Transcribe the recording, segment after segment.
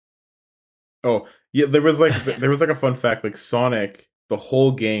Oh, yeah, there was like a fun fact, like Sonic, the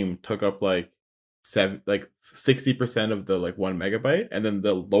whole game took up like 60% of the like 1 megabyte, and then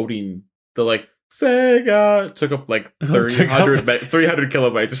the loading the like Sega took up like Oh, took up- 300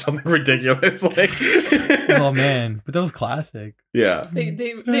 kilobytes or something ridiculous. Like Oh man, but that was classic. yeah. They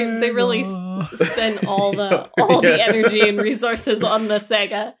really Sega. spend all the energy and resources on the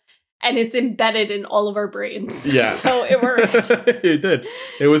Sega, and it's embedded in all of our brains. Yeah. So it worked. It did.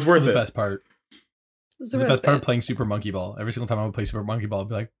 It was worth the it. best part. It's The best part of playing Super Monkey Ball. Every single time I would play Super Monkey Ball, I'd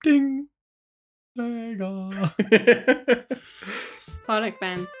be like, ding, Sega. Sonic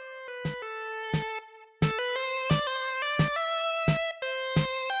Man.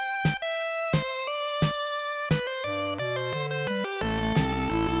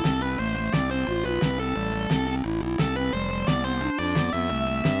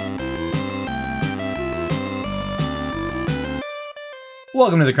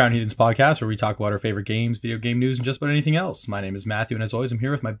 Welcome to the Crown Heathens podcast, where we talk about our favorite games, video game news, and just about anything else. My name is Matthew, and as always, I'm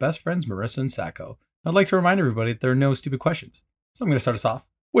here with my best friends, Marissa and Sacco. I'd like to remind everybody that there are no stupid questions. So I'm going to start us off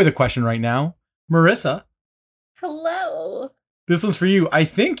with a question right now. Marissa, Hello. this one's for you. I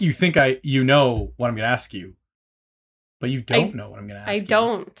think you know what I'm going to ask you, but you don't know what I'm going to ask you. I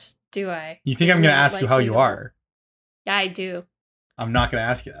don't, do I? You think I'm going to ask you how Likely you don't. are. Yeah, I do. I'm not going to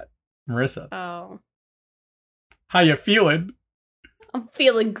ask you that. Marissa, Oh, how you feeling? I'm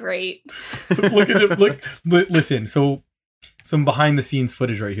feeling great. Look at it. Listen. So, some behind the scenes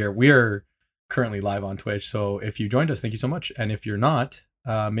footage right here. We are currently live on Twitch. So, if you joined us, thank you so much. And if you're not,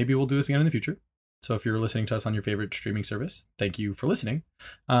 maybe we'll do this again in the future. So, if you're listening to us on your favorite streaming service, thank you for listening.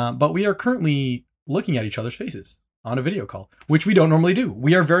 But we are currently looking at each other's faces on a video call, which we don't normally do.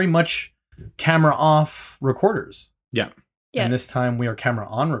 We are very much camera off recorders. Yeah. Yes. And this time we are camera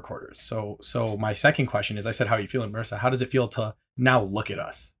on recorders. So my second question is, I said, how are you feeling, Marissa? How does it feel to now look at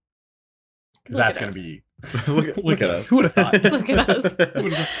us? Because Look that's at going to us. be... Look at us. Who would have thought? Look at us.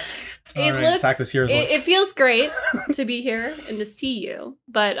 All right, Tackless Heroes looks- It feels great to be here and to see you,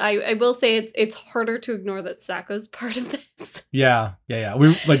 but I will say it's harder to ignore that Sacco's part of this. Yeah.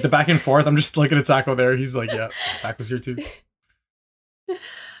 We like the back and forth. I'm just looking at Sacco there. He's like, yeah, Sacco's here too.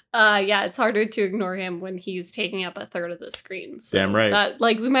 Yeah, it's harder to ignore him when he's taking up a third of the screen. So Damn right. That,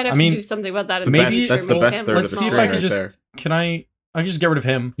 like, we might have to do something about that. It's In the the best- future, that's the make best him third of Let's the see if screen I can right just... there. Can I can just get rid of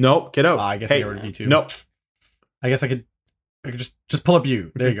him? Nope, get out. I guess Hey, I get rid of you too. Nope. I guess I could just pull up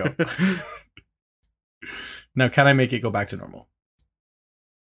you. There you go. Now, can I make it go back to normal?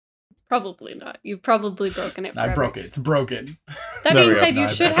 Probably not. You've probably broken it I forever. broke it. It's broken. That There being we go. said, you No,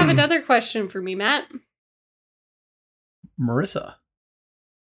 should I- have another question for me, Matt. Marissa,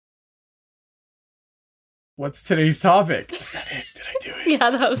 what's today's topic? Is that it? Did I do it? Yeah,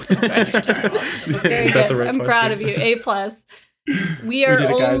 that was the question. Very Is that the good. right I'm one? proud of you. A plus. We are did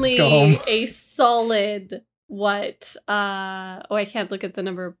it, guys. Let's go only home. a solid what? I can't look at the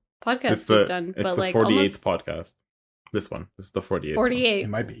number of podcasts It's we've the done, it's but the like 48th almost podcast. This one. This is the 48th. 48. It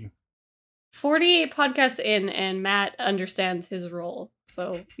might be. 48 podcasts in, and Matt understands his role.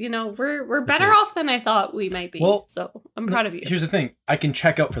 So, we're That's better it. off than I thought we might be. Well, so I'm proud of you. Here's the thing. I can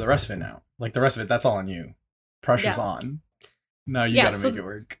check out for the rest of it now. Like the rest of it, that's all on you. Pressure's Yeah. on. Now you Yeah, gotta so- make it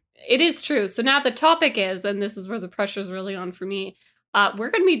work. It is true. So now the topic is, and this is where the pressure's really on for me. We're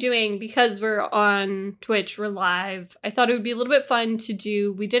going to be doing, because we're on Twitch, we're live. I thought it would be a little bit fun to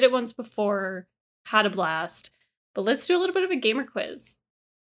do. We did it once before, had a blast, but let's do a little bit of a gamer quiz.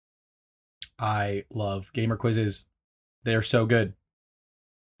 I love gamer quizzes. They're so good.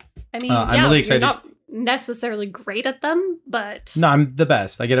 I mean, I'm really excited. You're not necessarily great at them, but No, I'm the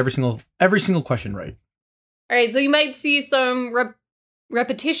best. I get every single question right. all right. So you might see some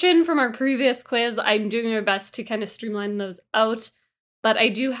repetition from our previous quiz. I'm doing my best to kind of streamline those out. But I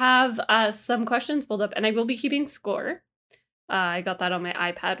do have some questions pulled up, and I will be keeping score. I got that on my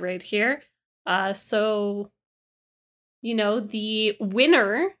iPad right here. So, the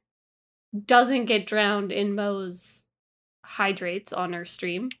winner doesn't get drowned in Mo's hydrates on our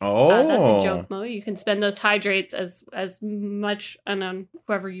stream. Oh. That's a joke, Mo. You can spend those hydrates as much on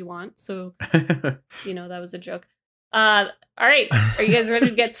whoever you want. So, that was a joke. All right. Are you guys ready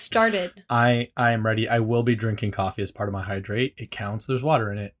to get started? I am ready. I will be drinking coffee as part of my hydrate. It counts. There's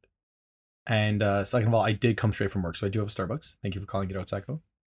water in it. And second of all, I did come straight from work, so I do have a Starbucks. Thank you for calling it out, Psycho.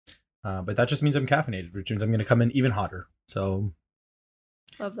 But that just means I'm caffeinated, which means I'm going to come in even hotter. So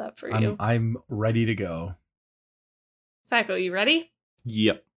Love that for you. I'm ready to go. Sacco, you ready?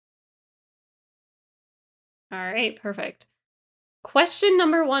 Yep. All right, perfect. Question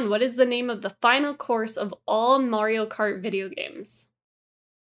number 1. What is the name of the final course of all Mario Kart video games?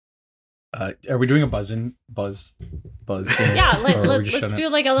 Are we doing a buzz game? Yeah, Or are we let's just shutting do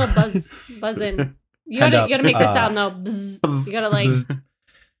it? like a little buzz in. You Hand gotta up. you gotta make the sound though. Bzz. You gotta like Bzzzt.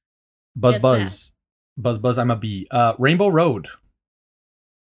 Buzz Yes, buzz. Buzz buzz, I'm a bee. Rainbow Road.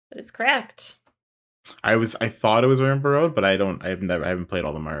 that is correct. I thought it was Rainbow Road, but I haven't played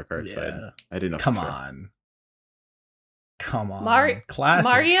all the Mario Karts. So I didn't know. Come for sure. on. Come on. Mar-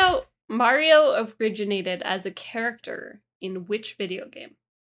 Classic. Mario originated as a character in which video game?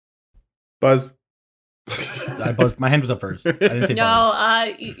 Buzz. I buzzed. My hand was up first. I didn't say No,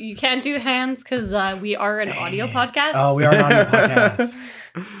 buzz. you can't do hands because we are an audio Dang it. podcast. Oh, we are an audio podcast.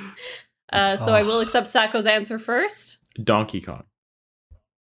 So I will accept Sacco's answer first. Donkey Kong.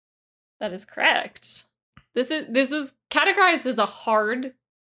 That is correct. This was categorized as a hard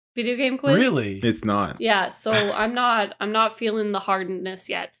video game quiz. Really? It's not. Yeah, so I'm not feeling the hardness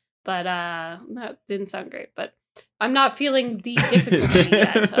yet, but that didn't sound great. But I'm not feeling the difficulty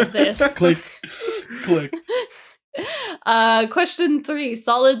yet of this. Clicked. Question 3: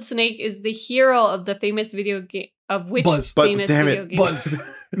 Solid Snake is the hero of the famous video game of which Buzz. But famous damn video it, game? Buzz.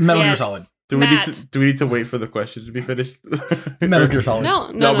 Metal Gear Yes. Solid. Do we Matt. need to wait for the questions to be finished? Metal Gear Solid.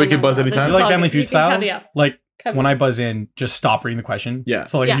 No, we can buzz This anytime. is Is it like all Family good. You Feud can cut style? me off. Like Cut when me I buzz in, just stop reading the question. Yeah.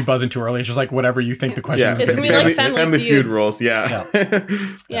 So like Yeah. if you buzz in too early, it's just like whatever you think the question Yeah, is. It's gonna gonna be. be like family, Family Feud Feud. rules. Yeah.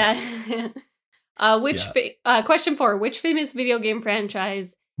 Yeah. Question 4: Which famous video game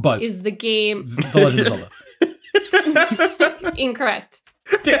franchise Buzz. is the game? The Legend of Zelda. Incorrect.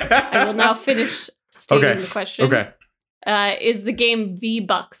 Damn. I will now finish stating Okay. the question. Okay. Is the game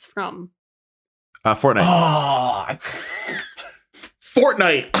V-Bucks from? Fortnite. Oh,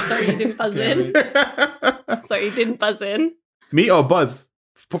 Fortnite. Sorry, you didn't buzz Damn in. Sorry, you didn't buzz in. Me? Oh, Buzz.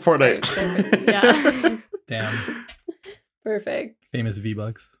 Fortnite. Perfect. Yeah. damn. Perfect. Famous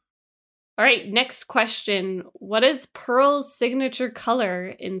V-Bucks. All right, next question. What is Pearl's signature color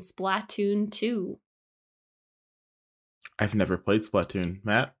in Splatoon 2? I've never played Splatoon.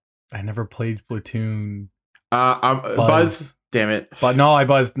 Matt? I never played Splatoon. Buzz. Damn it. But no, I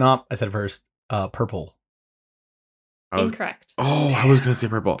buzzed. No, I said first. Purple. Incorrect. I was going to say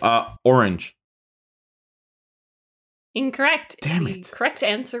purple. Orange. Incorrect. Damn The it. correct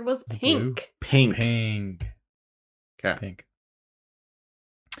answer was Blue. pink. Pink. Pink. Okay. Pink.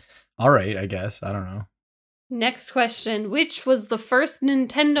 All right, I guess. I don't know. Next question. Which was the first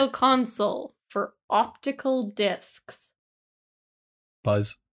Nintendo console for optical discs?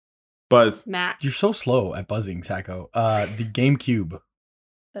 Buzz. Buzz. Matt. You're so slow at buzzing, Sacco. The GameCube.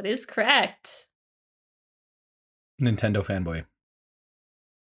 That is correct. Nintendo fanboy.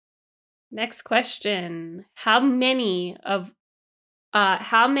 Next question. How many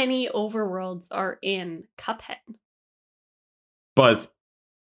overworlds are in Cuphead? Buzz.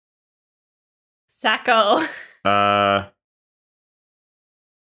 Sacco.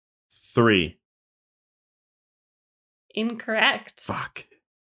 3. Incorrect. Fuck.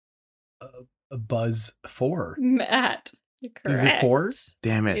 Buzz 4. Matt. Correct. Is it 4?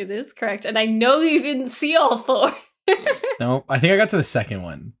 Damn it. It is correct. And I know you didn't see all 4. No, I think I got to the second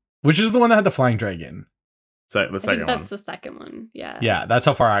one, which is the one that had the flying dragon. The I think second one. that's the second one. Yeah. Yeah, that's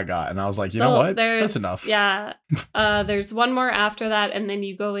how far I got. And I was like, you know what? That's enough. Yeah. There's one more after that, and then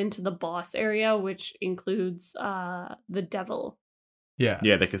you go into the boss area, which includes the devil. Yeah.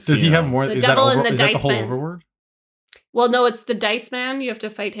 Yeah, the casino. Does he have more? The Is that, devil and over, the is that the dice whole man. overworld? Well, no, it's the dice man. You have to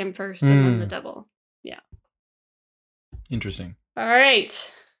fight him first, and then the devil. Interesting. All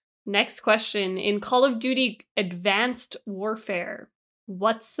right. Next question. In Call of Duty Advanced Warfare,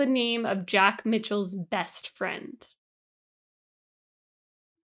 what's the name of Jack Mitchell's best friend?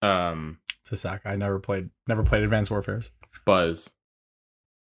 It's a sack. I never played Advanced Warfares. Buzz.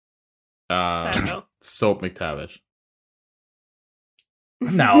 Sacco. Soap McTavish.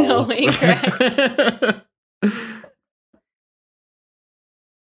 No. No, incorrect.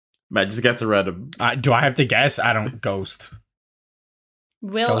 Matt just gets to read him. Do I have to guess? I don't. Ghost.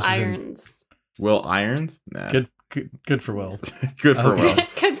 Will Ghost is in- Irons. Will Irons? Nah. Good for Will. Good for Okay. Will.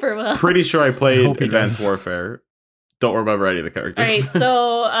 Good for Will. Pretty sure I I played hope he Advanced does. Warfare. Don't remember any of the characters. All right,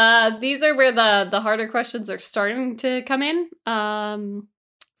 so these are where the harder questions are starting to come in.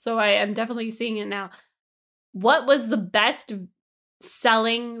 So I am definitely seeing it now. What was the best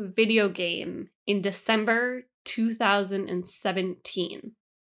selling video game in December 2017?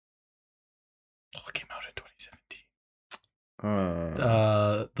 Oh, it came out in 2017.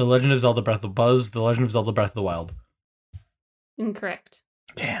 Uh, The Legend of Zelda Breath of Buzz, The Legend of Zelda Breath of the Wild. Incorrect.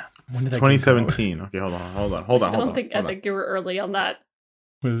 Damn. When did that game come out? 2017. Okay, hold on. I think you were early on that.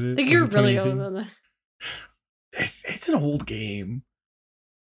 Was it? I think Was you're it really 2018? early on that. It's an old game.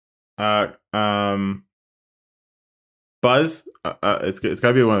 Buzz. It's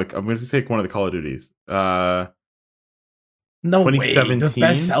gotta be one of the. I'm going to take one of the Call of Duties. No way. 2017? The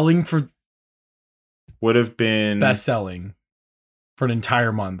best selling for Would have been best selling for an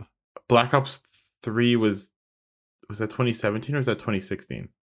entire month. Black Ops 3 was that 2017 or was that 2016?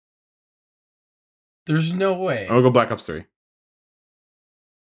 There's no way. I'll go Black Ops 3.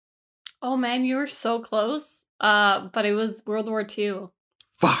 Oh man, you were so close. But it was World War II.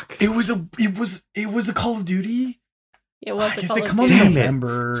 Fuck. It was a Call of Duty. It was. I a guess Call they of come out Duty. in Damn it.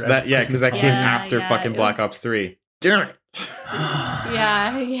 November. So that, yeah, because that came Yeah, after yeah, fucking it Black was- Ops 3. Damn it.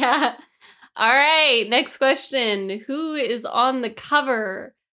 Yeah. All right, next question. Who is on the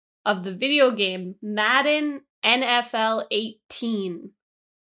cover of the video game Madden NFL 18?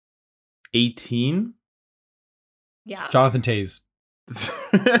 18? Yeah. Jonathan Taze.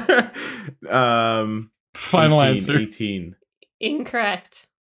 Final 18, answer. 18. Incorrect.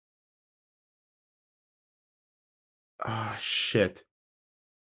 Ah, shit.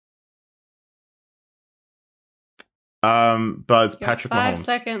 Buzz, You have Patrick 5 Mahomes.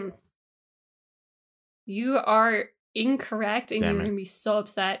 seconds. You are incorrect, and Damn you're it. going to be so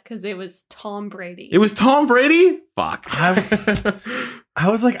upset because it was Tom Brady. It was Tom Brady? Fuck. I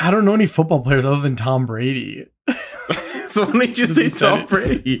was like, I don't know any football players other than Tom Brady. So why didn't you Just say said Tom it.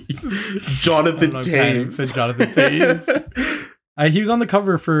 Brady? Jonathan I don't know, I Taves. said Jonathan Taves. He was on the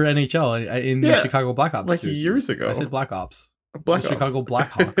cover for NHL in the Yeah, Chicago Blackhawks. like jersey. years ago. I said Black Ops. Black the Ops. Chicago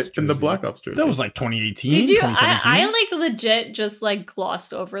Blackhawks In the jersey. Black Ops jersey. That was like 2018. Did you? 2017. I like legit just like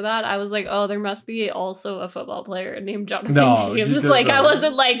glossed over that. I was like, oh, there must be also a football player named Jonathan No, Taves. you Like, I didn't.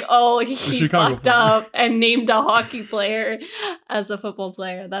 wasn't like, oh, he Chicago fucked player. up and named a hockey player as a football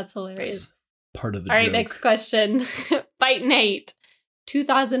player. That's hilarious. That's part of the All right, joke. next question. Fight Night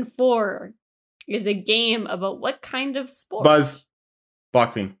 2004 is a game about what kind of sport? Buzz.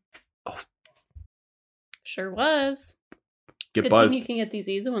 Boxing. Sure was. Get Good buzzed. thing you can get these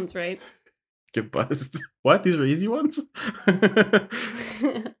easy ones right. Get buzzed. What? These are easy ones? I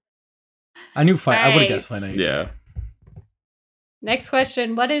knew fight. I would have Right. guessed Fight Night. Yeah. Next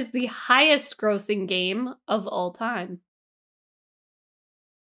question. What is the highest grossing game of all time?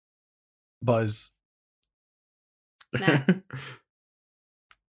 Buzz. Nah.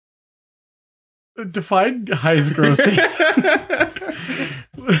 Define highest grossing.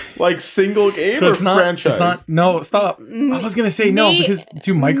 Like single game So or it's not. franchise? It's not. No, stop. I was gonna say no Made- because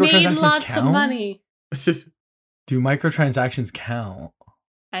do Made microtransactions lots count? of money. Do microtransactions count?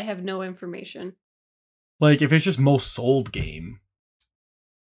 I have no information. Like if it's just most sold game.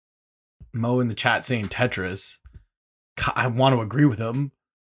 Mo in the chat saying Tetris. I want to agree with him.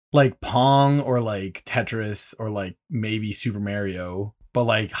 Like Pong or like Tetris or like maybe Super Mario. But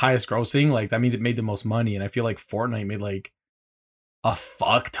like highest grossing, like that means it made the most money. And I feel like Fortnite made like a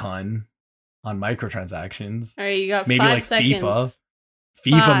fuck ton on microtransactions. All right, you got Maybe 5 like seconds. FIFA.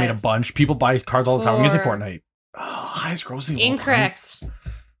 FIFA made a 5, bunch. People buy cards all the time. I'm gonna say 4. Fortnite. Oh, highest grossing. of all time? Incorrect.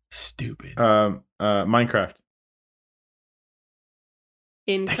 Stupid. Minecraft. That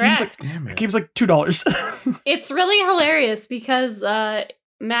game's Incorrect. Damn That it. game's like $2. It's really hilarious because,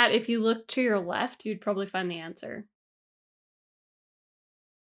 Matt, if you look to your left, you'd probably find the answer.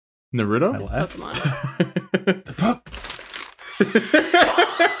 Naruto? It's left? Pokemon.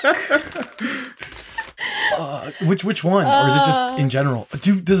 Which one? Or is it just in general?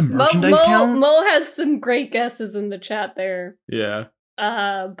 Does merchandise count? Mo has some great guesses in the chat there. Yeah.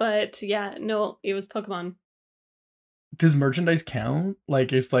 But yeah, no, it was Pokemon. Does merchandise count?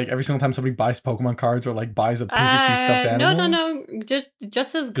 Like if like every single time somebody buys Pokemon cards or like buys a Pikachu stuffed animal? No.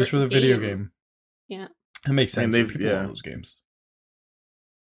 Just as Just for the video game. Yeah. That makes I mean, sense. they've- People love yeah. those games.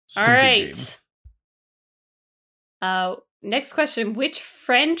 All Some good right. games. Next question. Which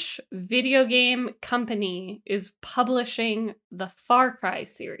French video game company is publishing the Far Cry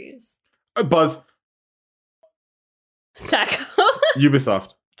series? Buzz. Sacco.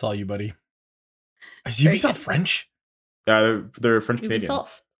 Ubisoft. It's all you, buddy. Is Very Ubisoft good. French? They're French Canadian.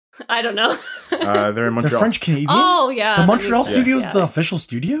 Ubisoft. I don't know. They're in They're Montreal. French Canadian? Oh, yeah. the that Montreal makes sense, studio is yeah. the official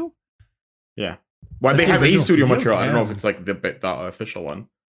studio? Yeah. Well, That's they the have a original studio in studio? Montreal. I don't know if Damn. it's like the official one.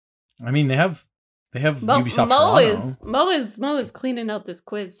 I mean, they have Ubisoft Mo Toronto. Mo is cleaning out this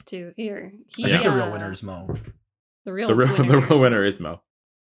quiz too. Here, I think the real winner is Mo. The real The real winner is Mo.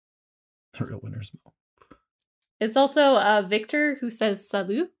 The real winner is Mo. It's also Victor who says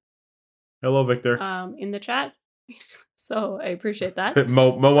salut Hello, Victor. in the chat. So I appreciate that.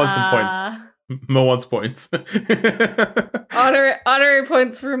 Mo wants some points. Mo wants points. Honorary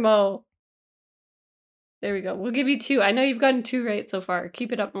points for Mo. There we go. We'll give you 2. I know you've gotten 2 right so far.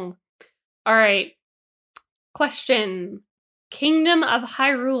 Keep it up, Mo. All right. Question. Kingdom of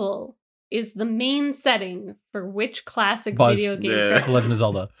Hyrule is the main setting for which classic Buzz. video game? Yeah. The Legend of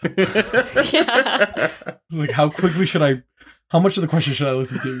Zelda. Yeah. Like, how quickly should I? How much of the question should I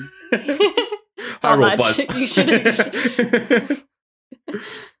listen to? How roll much? Buzz. You should.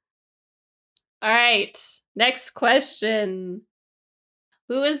 All right. Next question.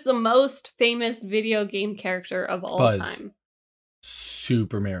 Who is the most famous video game character of all Buzz. time?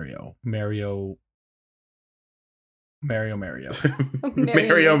 Super Mario. Mario. Mario.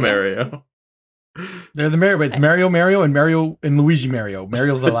 They're the Mario, but it's Mario, and Luigi Mario.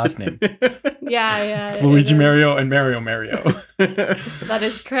 Mario's the last name. Yeah. It's it Luigi is. Mario and Mario. That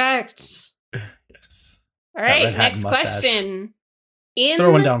is correct. Yes. All right. red hat Next and mustache. question.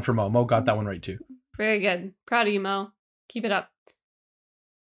 Throw one down for Mo. Mo got that one right too. Very good. Proud of you, Mo. Keep it up.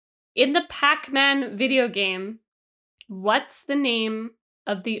 In the Pac-Man video game, what's the name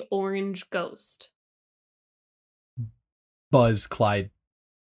of the orange ghost? Buzz Clyde.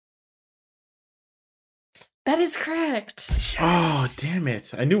 That is correct. Oh, damn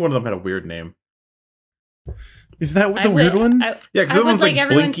it. I knew one of them had a weird name. Is that I the weird would- one? I, Yeah, because I the would one's like like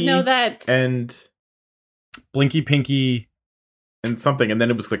everyone Blinky to know that. and Blinky Pinky something, and then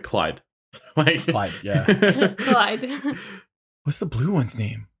it was like Clyde. Like Clyde, yeah. Clyde. What's the blue one's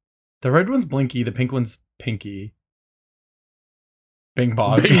name? The red one's Blinky, the pink one's Pinky. Bing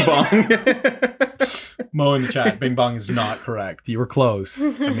Bong. Bing Bong. Mo in the chat. Bing Bong is not correct. You were close.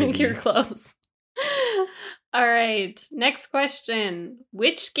 You're close. All right. Next question.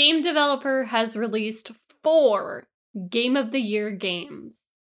 Which game developer has released 4 Game of the Year games?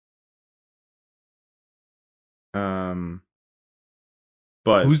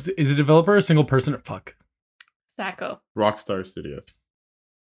 But Is it a developer or a single person? Fuck. Sacco. Rockstar Studios.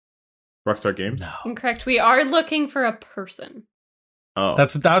 Rockstar Games? No. Incorrect. We are looking for a person. Oh.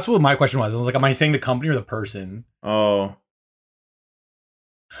 That's what my question was. I was like, am I saying the company or the person? Oh.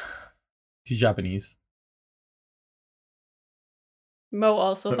 He's Japanese. Mo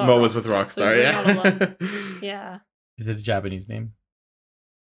also thought Mo was with so Rockstar, you're not alone. yeah. Yeah. Is it a Japanese name?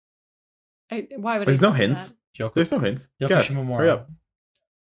 Why would There's I no say hints. that? Yoko. There's no hints. Yoko Guess. Shimomura. Hurry up.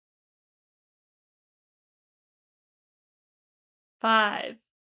 5,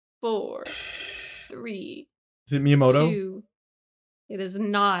 4, 3, Is it Miyamoto? 2. It is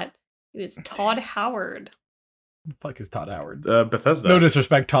not. It is Todd Howard. The fuck is Todd Howard? Bethesda. No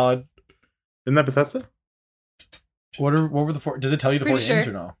disrespect, Todd. Isn't that Bethesda? What were the 4? Does it tell you the 4 Pretty names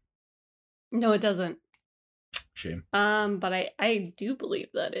sure. or no? No, it doesn't. Shame. But I do believe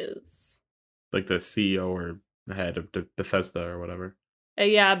that is. Like the CEO or the head of Bethesda or whatever.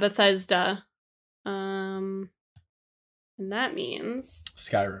 Yeah, Bethesda. And that means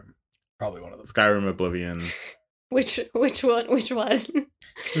Skyrim. Probably one of those. Skyrim, Oblivion. which one?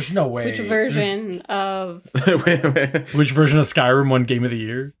 There's no way. Which version of Which version of Skyrim won Game of the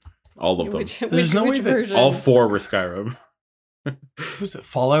Year? All of them. There's no way that version? All 4 were Skyrim. Was it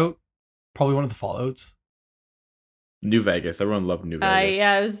Fallout? Probably one of the Fallouts. New Vegas. Everyone loved New Vegas.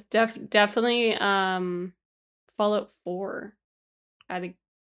 Yeah, it was definitely Fallout 4 at a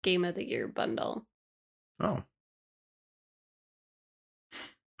Game of the Year bundle. Oh.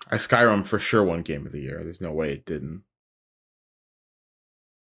 Skyrim for sure won Game of the Year. There's no way it didn't.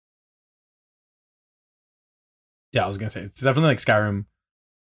 Yeah, I was gonna say it's definitely like Skyrim,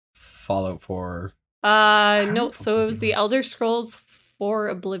 Fallout 4. No, so it was the Elder Scrolls 4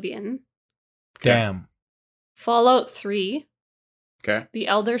 Oblivion, Damn. Fallout 3, Okay. the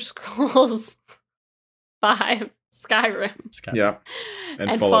Elder Scrolls 5 Skyrim, Yeah.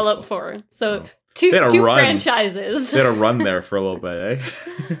 and Fallout 4. So Oh. two They had a two run. franchises. They had a run there for a little bit,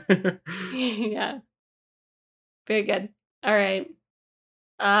 eh? Yeah. Very good. All right.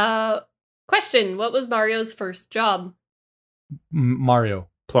 Question. What was Mario's first job? Mario.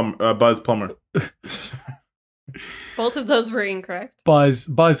 Buzz Plumber. Both of those were incorrect. Buzz.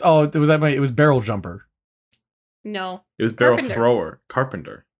 Oh, it was Barrel Jumper. No. It was barrel Carpenter. thrower.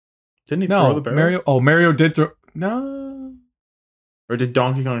 Carpenter. Didn't he throw No, the barrels? Mario. Oh, Mario did throw. No, Or did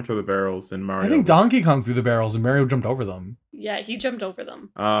Donkey Kong throw the barrels in Mario? I think Donkey Kong threw the barrels and Mario jumped over them. Yeah, he jumped over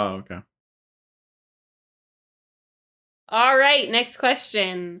them. Oh, okay. All right, next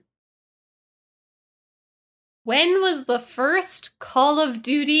question. When was the first Call of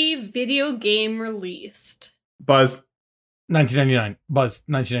Duty video game released? Buzz. 1999. Buzz.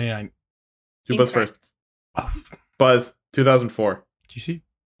 1999. Do Buzz Incorrect. first. Oh, Buzz. 2004. did you see?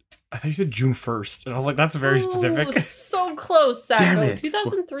 I thought you said June 1st, and I was like, that's very specific. Ooh, so close, Sacco. Damn it.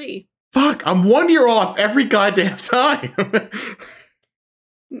 2003. Fuck, I'm 1 year off every goddamn time.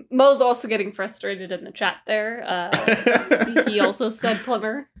 Mo's also getting frustrated in the chat there. He also said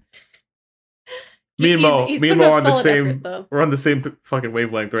plumber. Me and Mo. He's Me and put Mo up on the solid same. effort, though. We're on the same fucking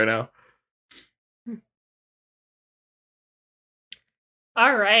wavelength right now.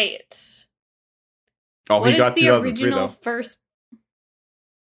 All right. Oh, What he is got the 2003 original though. first?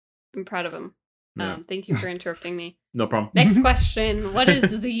 I'm proud of him. Yeah. Thank you for interrupting me. No problem. Next question. What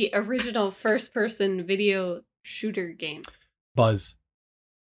is the original first-person video shooter game? Buzz.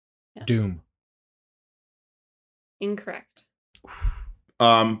 Yeah. Doom. Incorrect.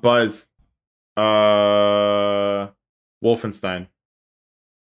 Buzz. Wolfenstein.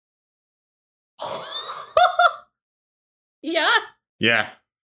 Yeah. Yeah.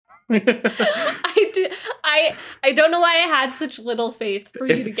 I don't know why I had such little faith for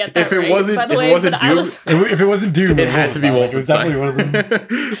you to get that if it right. wasn't- by the if it way, wasn't but I Doom, was, If it wasn't Doom, It had to be Wolfenstein. It was definitely one of them.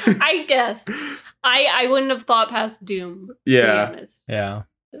 Wolfenstein. I guess. I wouldn't have thought past Doom. To Yeah. be honest. Yeah.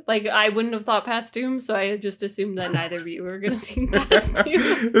 Like I wouldn't have thought past Doom, so I just assumed that neither of you were gonna think past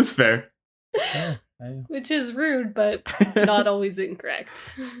Doom, It's fair. Yeah. which is rude, but not always incorrect.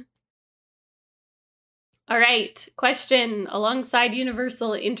 All right, question. Alongside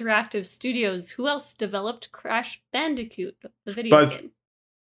Universal Interactive Studios, who else developed Crash Bandicoot, the video Buzz. game?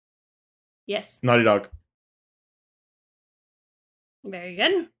 Yes, Naughty Dog. very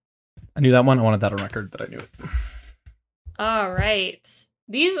good. I knew that one. I wanted that on record that I knew it. All right.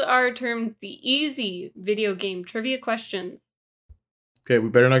 These are termed the easy video game trivia questions. Okay, we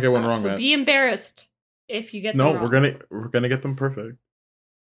better not get one wrong, So man. be embarrassed if you get No, them wrong. we're gonna get them perfect.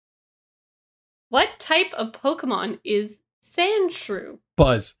 What type of Pokemon is Sandshrew?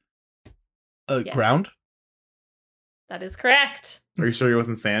 Buzz. Yeah. Ground? That is correct. Are you sure he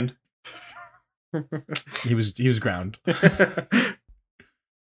wasn't sand? He was ground.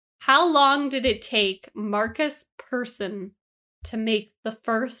 How long did it take Marcus Persson to make the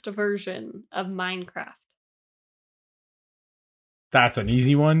first version of Minecraft? That's an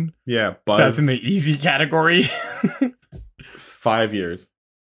easy one. Yeah, Buzz. That's in the easy category. 5 years.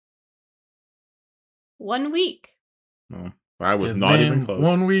 1 week. No, I was Yes, not man, even close.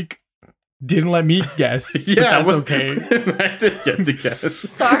 1 week. Didn't let me guess. But Yeah, that's well, okay. I did get to guess.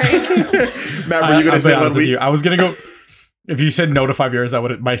 Sorry. Matt, were you gonna I'll say be 1 honest with week? you. I was gonna go. If you said no to 5 years,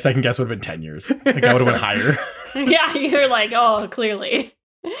 my second guess would have been 10 years. Like I would have went higher. Yeah, you're like, oh, clearly.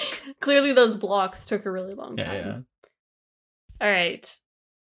 Clearly those blocks took a really long time. Yeah. All right.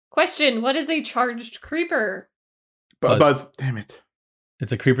 Question. What is a charged creeper? Buzz. Damn it.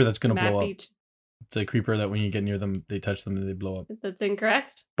 It's a creeper that's gonna Matt blow up. Beach. It's a creeper that when you get near them, they touch them and they blow up. That's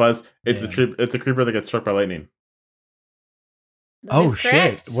incorrect. Buzz. It's Yeah. it's a creeper that gets struck by lightning. That Oh is shit!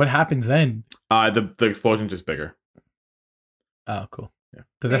 correct. What happens then? The explosion's just bigger. Oh, cool. Yeah.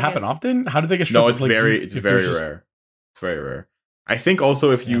 Does it Very happen good. often? How do they get struck? No, it's Like, very if very there's just- rare. It's very rare. I think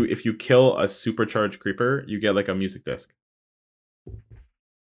also if you kill a supercharged creeper, you get like a music disc.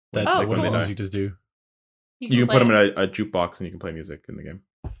 That, Oh, like, what does cool. the music just do? You can play put them it. in a jukebox and you can play music in the game.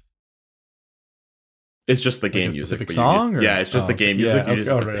 It's just the Like game a music. specific but song, or- yeah, it's just oh, the game okay. music. Yeah, You just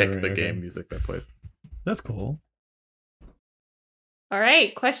okay. have to Oh, pick right, the right, game okay. music that plays. That's cool. All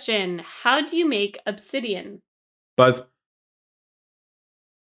right. Question. How do you make obsidian? Buzz.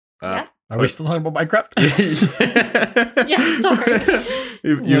 Yeah. Are we still talking about Minecraft? Yeah, sorry.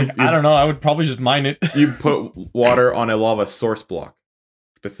 I don't know. I would probably just mine it. You put water on a lava source block,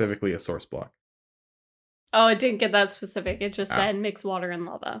 specifically a source block. Oh, it didn't get that specific. It just Ah. said mix water and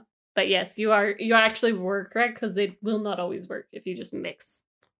lava. But yes, you actually were correct because it will not always work if you just mix.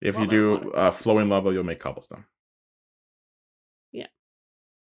 If you Lava do and water. flowing lava, you'll make cobblestone.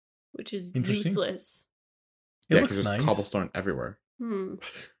 Which is Interesting. useless. It Yeah, looks there's nice. cobblestone everywhere.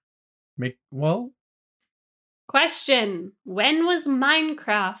 Well, Question. When was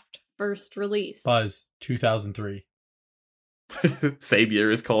Minecraft first released? Buzz 2003. Same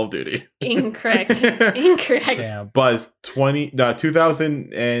year as Call of Duty. Incorrect. Incorrect. Damn. Buzz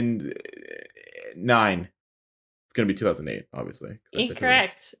 2009. It's gonna be 2008, obviously. 'cause I said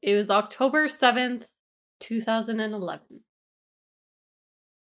Incorrect. It was October 7th, 2011.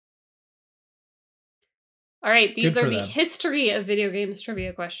 All right, these Good are for the them. history of video games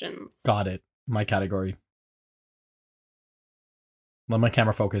trivia questions. Got it. My category. Let my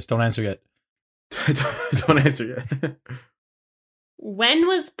camera focus. Don't answer yet. Don't answer yet. When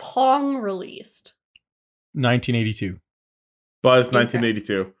was Pong released? 1982. Buzz Incorrect.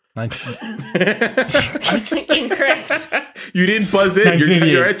 1982. Incorrect. You didn't buzz in. Your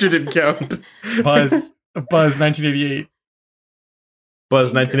 1988. answer didn't count. Buzz 1988.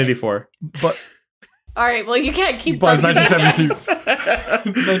 Buzz 1984. But All right, well, you can't keep Buzz buzzing in.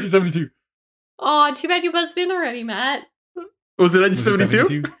 1972. 1972. Aw, too bad you buzzed in already, Matt. Was it Was it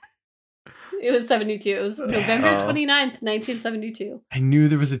 1972? 72? It was 72. It was November Oh. 29th, 1972. I knew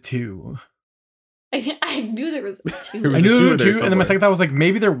there was a 2. I knew there was a 2. There I was knew a there were two in there 2, and then my somewhere. second thought was like,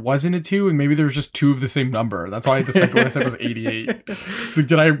 maybe there wasn't a 2, and maybe there was just 2 of the same number. That's why the second one I said was 88. Like,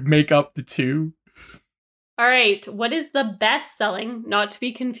 did I make up the 2? All right. What is the best-selling, not to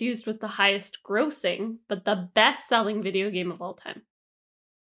be confused with the highest grossing, but the best-selling video game of all time?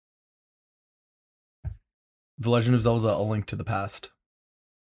 The Legend of Zelda: A Link to the Past.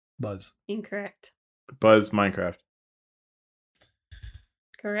 Buzz. Incorrect. Buzz Minecraft.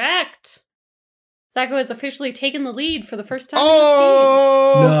 Correct. Sako has officially taken the lead for the first time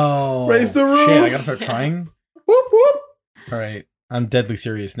Oh! No. Raise the roof. Shit, I gotta start trying. Whoop whoop. All right. I'm deadly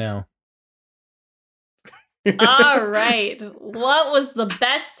serious now. in this game. All right. What was the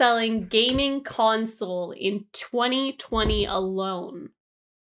best-selling gaming console in 2020 alone?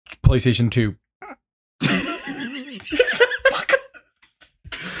 PlayStation 2.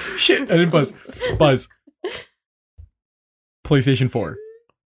 Shit, I didn't buzz. Buzz. PlayStation 4.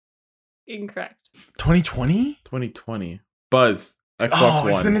 Incorrect. 2020? 2020. Buzz. Xbox Oh, One.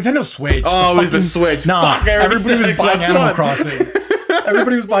 it's the Nintendo Switch. Oh, it was the fucking- Switch. Nah, Fuck, I already everybody said was Xbox buying Animal One. Crossing.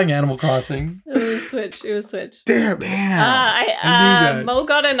 Everybody was buying Animal Crossing. It was Switch. It was Switch. Damn. Damn. I knew that. Mo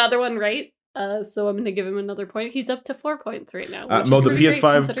got another one right. So I'm going to give him another point. He's up to 4 points right now. which Mo, is the pretty great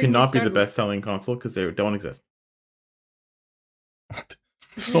PS5 considering he cannot be the started- best-selling console because they don't exist.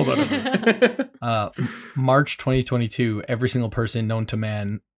 Sold out. March 2022, every single person known to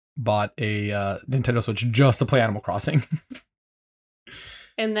man bought a Nintendo Switch just to play Animal Crossing.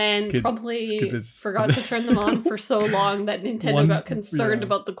 And then It's good- probably it's good as- forgot to turn them on for so long that Nintendo got concerned yeah.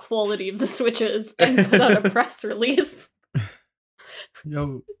 about the quality of the Switches and put out a press release.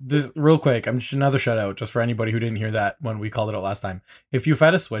 Yo, this real quick, I'm just another shout out just for anybody who didn't hear that when we called it out last time. If you've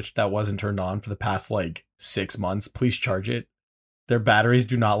had a Switch that wasn't turned on for the past like 6 months, please charge it. Their batteries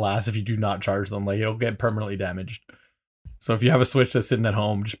do not last if you do not charge them. Like, it'll get permanently damaged. So if you have a Switch that's sitting at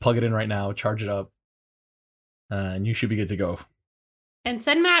home, just plug it in right now, charge it up, and you should be good to go. And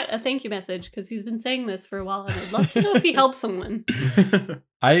send Matt a thank you message because he's been saying this for a while and I'd love to know if he helps someone.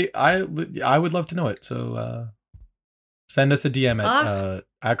 I would love to know it. So send us a DM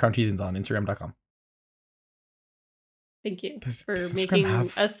at Crown Heathens on Instagram.com. Thank you Does for Instagram making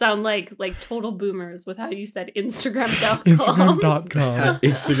have- us sound like total boomers with how you said Instagram.com. Instagram.com.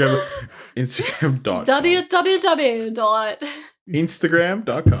 Instagram.com. www.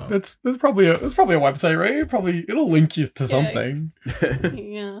 Instagram.com. That's probably a website, right? Probably it'll link you to Yeah. something.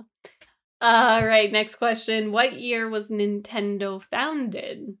 Yeah. All right, next question. What year was Nintendo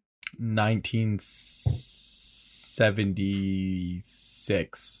founded?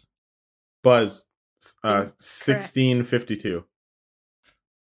 1976. Buzz. Incorrect. 1652.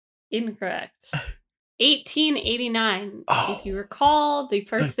 Incorrect. 1889. Oh, If you recall, the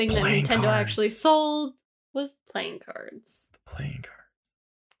first the thing that playing Nintendo actually cards. sold was playing cards. Playing cards.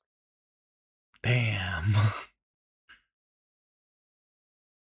 Damn.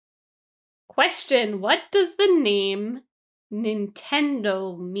 Question: what does the name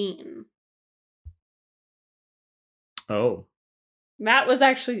Nintendo mean? Oh. Matt was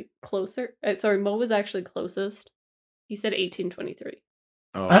actually closer. Mo was actually closest. He said 1823.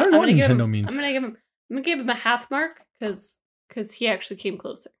 Oh. I don't know I'm what gonna give Nintendo him- means. I'm gonna give him a half mark because he actually came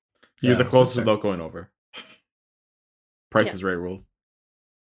closer. He was Yeah, the closest that's without going over. Price Yeah. is Right rules.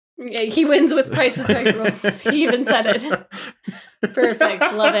 Yeah, he wins with Price is Right rules. He even said it. Perfect.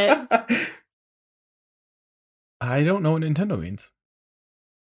 Love it. I don't know what Nintendo means.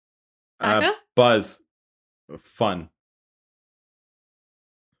 Aka? Buzz. Fun.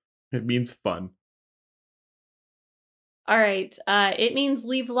 It means fun. All right. It means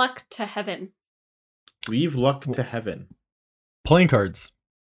leave luck to heaven. Leave luck to heaven. Playing cards.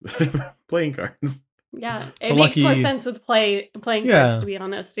 Playing cards. Yeah, it So makes more lucky- sense with playing Yeah. cards, to be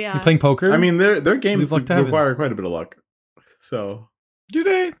honest. Yeah. You playing poker? I mean, their games luck to heaven. require quite a bit of luck. So, do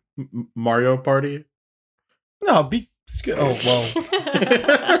they? Mario Party. No, oh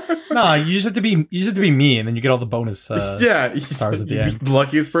well. No, you just have to be me, and then you get all the bonus. Yeah, stars at the you'd be end. the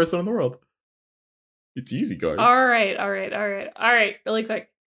luckiest person in the world. It's easy, guys. All right. Really quick.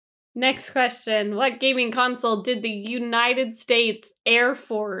 Next question. What gaming console did the United States Air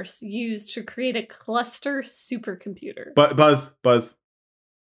Force use to create a cluster supercomputer? Buzz.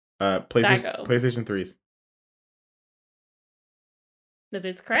 Sago. PlayStation 3s. That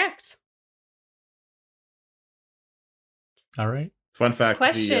is correct. All right. Fun fact.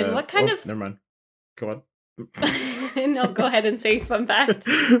 Question, what kind of- Never mind. Go on. No, go ahead and say fun fact.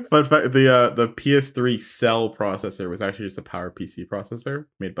 Fun fact: the PS3 Cell processor was actually just a PowerPC processor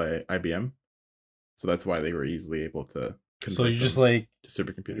made by IBM, so that's why they were easily able to. So you just them like to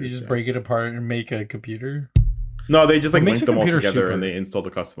supercomputers. you just yeah. break it apart and make a computer. No, they just What like makes linked a them all computer together super? and they installed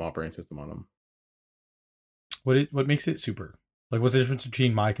a custom operating system on them. What makes it super? Like, what's the difference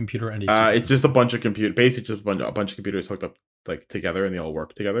between my computer and a super? It's just a bunch of basically just a bunch of computers hooked up like together, and they all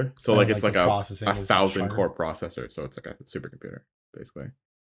work together. So And, like it's like the a processing is, like, 1,000 stronger. core processor. So it's like a supercomputer, basically.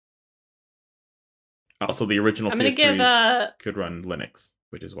 Also, the original I'm gonna give PS3s could run Linux,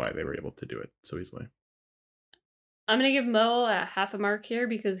 which is why they were able to do it so easily. I'm gonna give Mo a half a mark here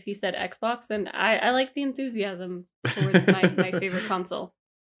because he said Xbox, and I like the enthusiasm towards my favorite console.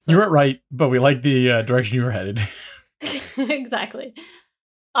 So. You weren't right, but we like the direction you were headed. Exactly.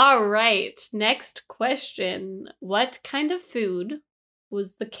 All right. Next question. What kind of food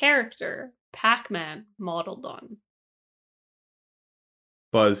was the character Pac-Man modeled on?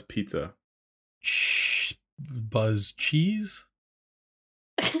 Buzz Pizza. Buzz cheese?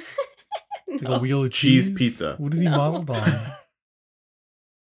 Like No. a wheel of Cheese cheese? pizza. What is he No. modeled on? Is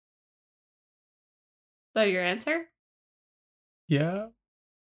that your answer? Yeah.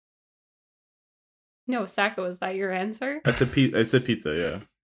 No, Sacco, is that your answer? I said pizza. Yeah.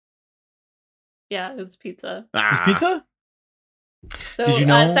 Yeah, it's pizza. Was pizza? So Did you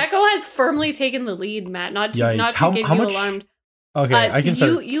know- Sacco has firmly taken the lead, Matt. Not to Yikes. get you How much- alarmed. Okay, I can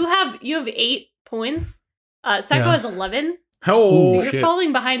so start. you have 8 points. Sacco Yeah. has 11. Oh, So you're shit.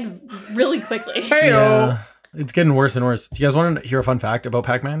 falling behind really quickly. Hey-o. Yeah, it's getting worse and worse. Do you guys want to hear a fun fact about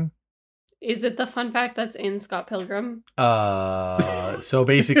Pac-Man? Is it the fun fact that's in Scott Pilgrim? So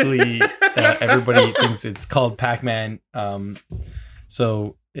basically, everybody thinks it's called Pac-Man.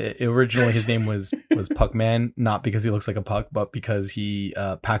 Originally his name was Puckman, not because he looks like a puck, but because he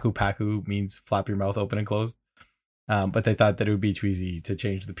Paku Paku means flap your mouth open and closed. But they thought that it would be too easy to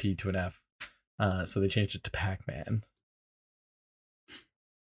change the P to an F, so they changed it to Pac-Man.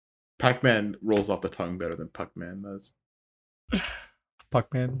 Pac-Man rolls off the tongue better than Puckman does.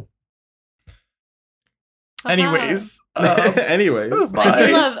 Puckman. Haha. Anyways, Anyways, bye.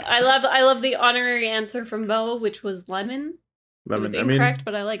 I love the honorary answer from Bo, which was lemon. lemon. It I was mean, incorrect,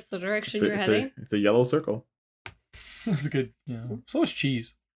 but I liked the direction you're heading. it's a yellow circle. This is good. Yeah. So is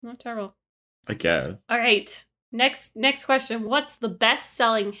cheese. Not terrible. I guess. All right. Next question. What's the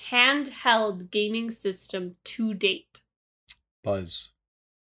best-selling handheld gaming system to date? Buzz.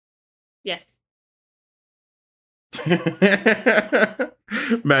 Yes.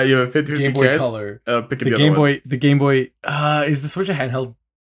 Matt, you have a 50-50 Game Boy chance. Color. Pick The the Game other one. Boy. The Game Boy. Is the Switch a handheld?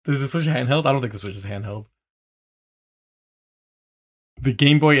 Is the Switch a handheld? I don't think the Switch is handheld. The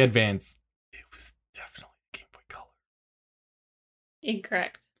Game Boy Advance. It was definitely the Game Boy Color.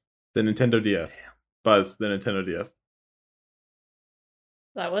 Incorrect. The Nintendo DS. Damn. Buzz, the Nintendo DS.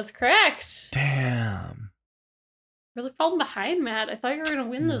 That was correct. Damn. Really falling behind, Matt. I thought you were going to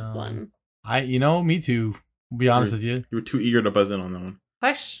win this No. one. Me too. I'll be honest with you. You were too eager to buzz in on that one.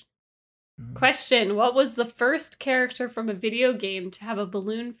 Question. What was the first character from a video game to have a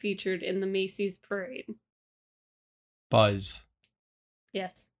balloon featured in the Macy's parade? Buzz.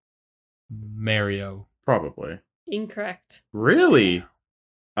 Yes. Mario. Probably. Incorrect. Really?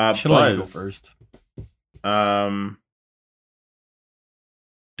 Should I go Buzz. first?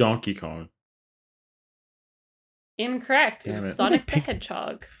 Donkey Kong. Incorrect. It Damn was it. Sonic the Pick-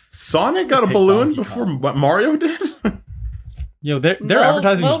 Hedgehog. Sonic got a Pick balloon Donkey before Kong. what Mario did? Yo, their Mo-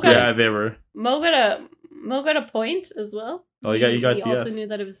 advertising Mo is got- great. Yeah, they were. Mo got a point as well. Oh, you got He also DS. knew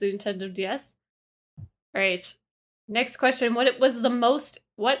that it was the Nintendo DS. All right. Next question. What's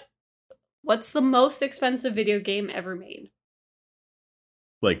the most expensive video game ever made?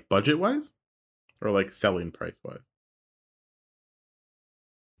 Like budget wise? Or like selling price wise?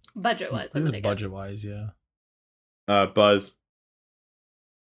 Budget wise, I'm gonna guess. Budget wise, yeah. Buzz.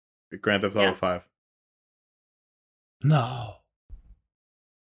 Grand Theft Auto Yeah. 5. No.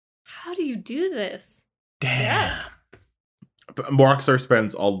 How do you do this? Damn. Yeah. But Rockstar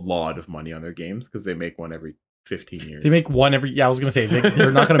spends a lot of money on their games because they make one every 15 years. They make one every. Yeah, I was gonna say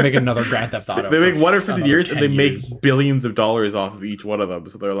they're not gonna make another Grand Theft Auto. They make for one every 15 another years and 10 they make years. billions of dollars off of each one of them.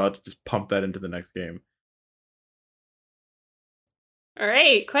 So they're allowed to just pump that into the next game. All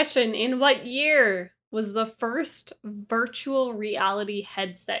right. Question. In what year was the first virtual reality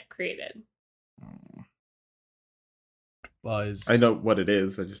headset created? Buzz. I know what it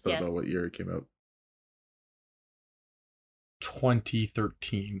is. I just don't Yes. know what year it came out.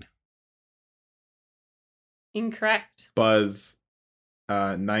 2013. Incorrect. Buzz,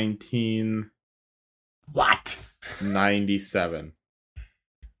 1997. What?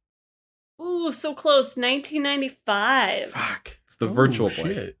 Ooh, so close. 1995. Fuck. It's the Virtual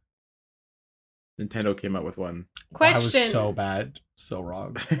Boy. Shit. Nintendo came out with one. Question. I was so bad, so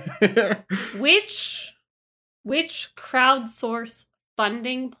wrong. Which crowdsource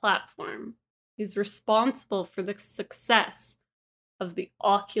funding platform is responsible for the success of the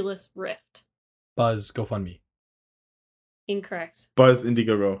Oculus Rift? Buzz, GoFundMe. Incorrect. Buzz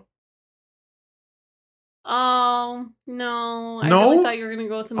Indiegogo. Oh, no. I No? really thought you were going to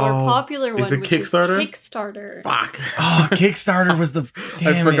go with a more Oh, popular one, is it which Kickstarter? is Kickstarter. Fuck. Oh, Kickstarter was the.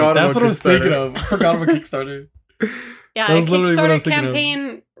 Damn I forgot it. That's about what I was thinking Kickstarter. of. I forgot about Kickstarter. Yeah, That a was literally what I was Kickstarter thinking of.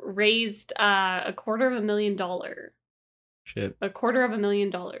 campaign raised $250,000. Shit.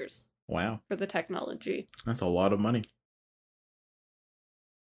 $250,000 Wow, for the technology. that's a lot of money.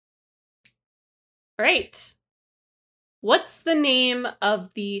 All right. What's the name of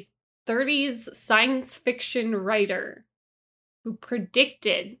the 30s science fiction writer who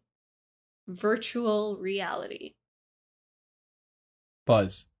predicted virtual reality?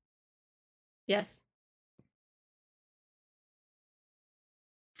 Buzz. Yes.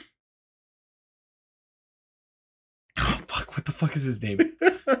 Oh, fuck. What the fuck is his name?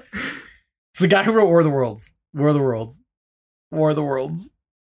 It's the guy who wrote War of the Worlds. War of the Worlds. War of the Worlds.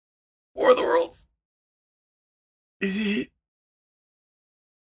 War of the Worlds. Is it?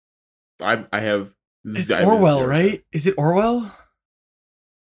 I have. It's I have Orwell, zero right? guess. Is it Orwell?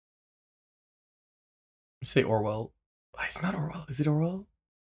 Say Orwell. It's not Orwell. Is it Orwell?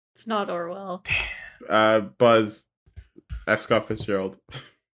 It's not Orwell. Buzz. F. Scott Fitzgerald.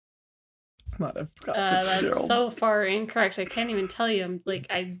 It's not F. Scott That's Fitzgerald. so far incorrect. I can't even tell you. I'm like,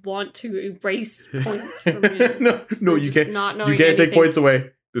 I want to erase points from you. no, for you just can't. Not You knowing can't take anything. points away.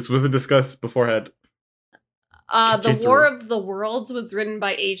 This wasn't discussed beforehand. The Change the War rules. of the Worlds was written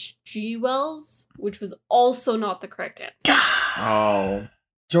by H.G. Wells, which was also not the correct answer. Oh,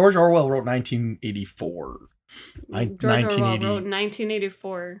 George Orwell wrote 1984. George Orwell 1980. wrote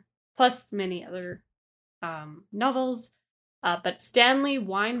 1984, plus many other novels. But Stanley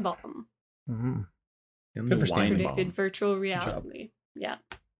Weinbaum Mhm. in Good the for wine Stanley. predicted bomb. virtual job. reality. Yeah.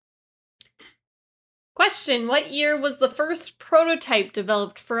 Question: what year was the first prototype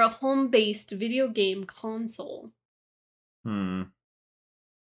developed for a home-based video game console?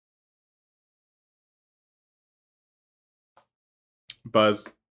 Buzz.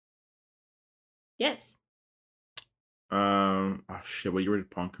 Yes. Oh shit! What year did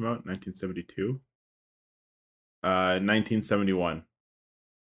Pong come out? 1972. 1971.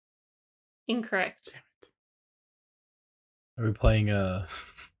 Incorrect. Are we playing We're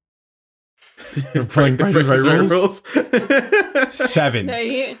playing Price is Right rules? 7. No,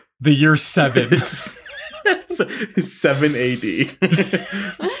 you... The year 7. 7 AD.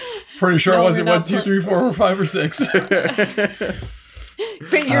 Pretty sure No, it wasn't we're 1, not 2, 3, 4, or 5, or 6.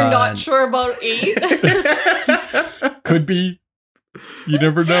 But you're not sure about 8? Could be. You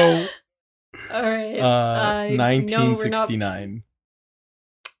never know. All right. 1969.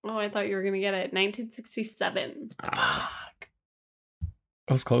 Oh, I thought you were going to get it. 1967. I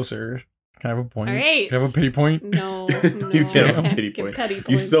was closer. Can I have a point? All right. Can I have a pity point? No. You can't have a pity give point. petty You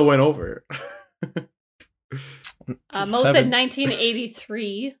points. still went over. Mo said 7.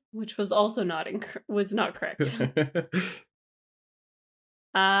 1983, which was also not correct.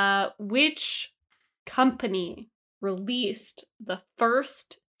 Which company released the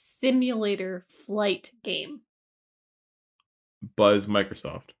first simulator flight game? Buzz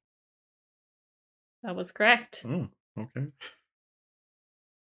Microsoft. That was correct. Oh, okay.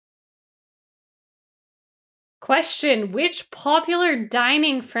 Question: which popular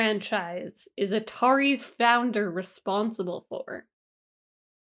dining franchise is Atari's founder responsible for?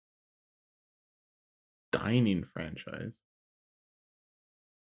 Dining franchise.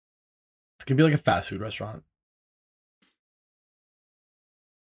 It's going to be like a fast food restaurant.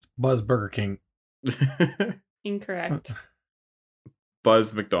 Buzz Burger King. Incorrect.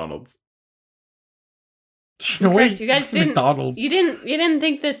 Buzz McDonald's. No way. Incorrect. You guys didn't. McDonald's. You didn't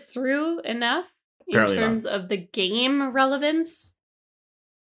think this through enough Apparently in not. terms of the game relevance.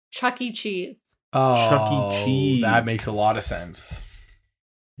 Chuck E. Cheese. Oh, Chuck E. Cheese. That makes a lot of sense.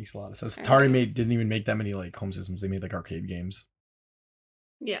 Makes a lot of sense. Alright. Atari didn't even make that many like home systems. They made like arcade games.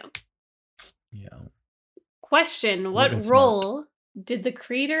 Yeah. Yeah. Question: Would've been what smart. role did the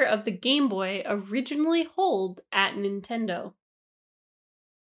creator of the Game Boy originally hold at Nintendo?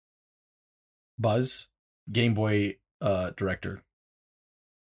 Buzz, Game Boy director.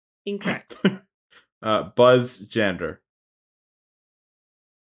 Incorrect. Buzz Jander.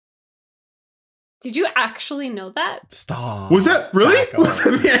 Did you actually know that? Stop. Was that really? Sacco. Was that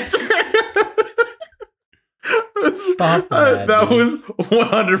the answer? Stop that, That dude. was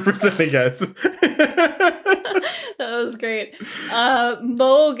 100% a guess. That was great.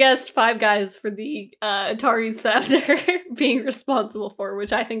 Mo guessed Five Guys for the Atari's founder being responsible for,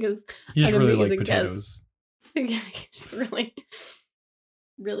 which I think is He just an really liked amazing guess. potatoes. yeah, he just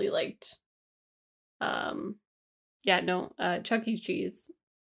really liked Chuck E. Cheese.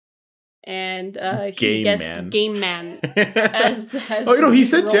 and he Game guessed Man. Game Man as Oh, you know, he the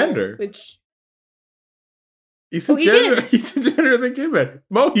said role, gender. which He said he gender. did. He said gender in the Game Man.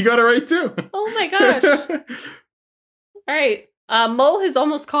 Mo, you got it right too. oh my gosh! All right, Mo has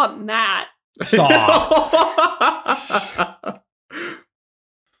almost caught Matt. Stop.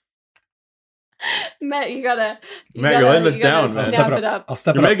 Matt, you gotta Matt, you're letting us down, man. Snap it up. I'll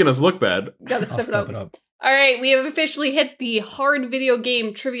step You're it up. making us look bad. Gotta I'll step step it it up. up. All right, we have officially hit the hard video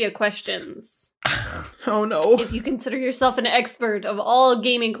game trivia questions. Oh no. If you consider yourself an expert of all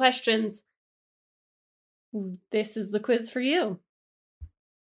gaming questions, this is the quiz for you.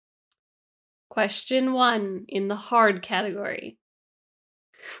 Question 1 in the hard category.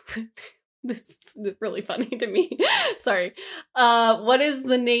 This is really funny to me. Sorry. What is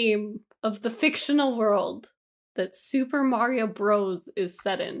the name of the fictional world that Super Mario Bros. Is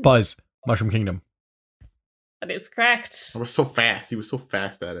set in? Buzz, Mushroom Kingdom. That is correct. I was so fast. He was so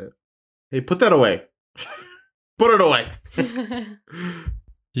fast at it. Hey, put that away. Put it away. Did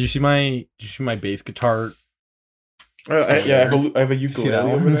you see my bass guitar? Yeah, I have a See that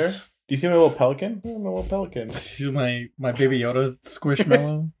ukulele over one? there. Do you see my little pelican? Yeah, my little pelican. See my Baby Yoda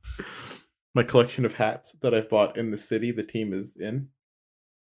squishmallow? My collection of hats that I've bought in the city the team is in.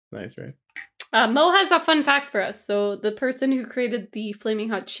 Nice, right? Mo has a fun fact for us. So the person who created the Flaming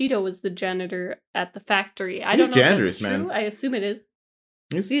Hot Cheeto was the janitor at the factory. I These don't know janitors, if that's true. man. I assume it is.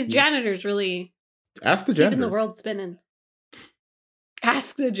 He's- These janitors really Ask the keeping janitor. the world spinning.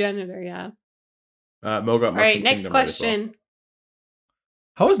 Ask the janitor, yeah. Mo got All right, Mushroom next Kingdom right as well. question.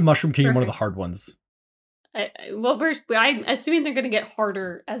 How is Mushroom Kingdom one of the Perfect. hard ones? I'm assuming they're going to get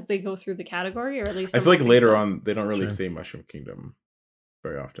harder as they go through the category, or at least I feel like think later so. on they don't really Sure. say Mushroom Kingdom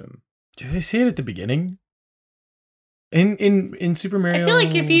very often. Do they say it at the beginning? In Super Mario? I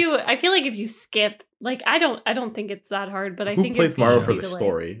feel like if you skip, like I don't think it's that hard, but I Who think plays it'd be Mario easy for the to, like,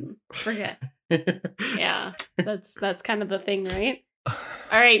 story? forget. Yeah, that's kind of the thing, right?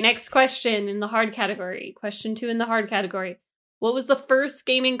 All right, next question in the hard category. Question 2 in the hard category. What was the first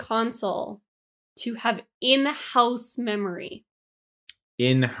gaming console to have in-house memory?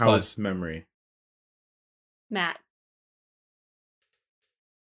 In-house memory. Matt.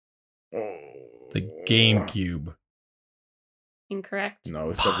 The GameCube. Incorrect. No,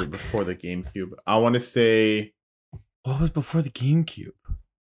 it's definitely before the GameCube. I want to say What was before the GameCube?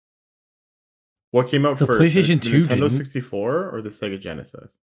 what came out The first? PlayStation the 2 Nintendo didn't. 64 or the Sega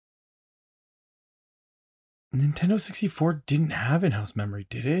Genesis? Nintendo 64 didn't have in-house memory,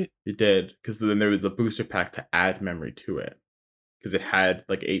 did it? It did, because then there was a booster pack to add memory to it. Because it had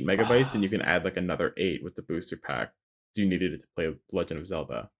like 8 megabytes, and you can add like another 8 with the booster pack. So you needed it to play Legend of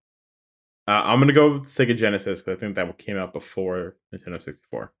Zelda. I'm gonna go with Sega Genesis because I think that came out before Nintendo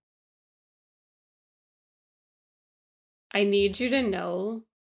 64. I need you to know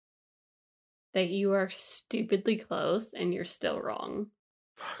that you are stupidly close and you're still wrong.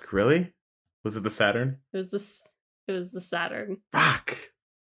 Fuck, really? Was it the Saturn? It was the Saturn. Fuck.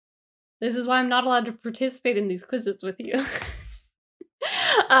 This is why I'm not allowed to participate in these quizzes with you.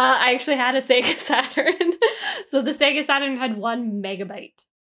 I actually had a Sega Saturn. So the Sega Saturn had 1 megabyte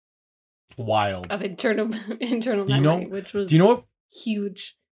Wild. of internal Do memory, you know- which was Do you know what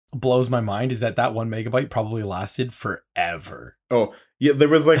huge. blows my mind is that 1 megabyte probably lasted forever. Oh, yeah, there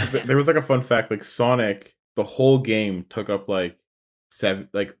was like a fun fact, like Sonic, the whole game took up like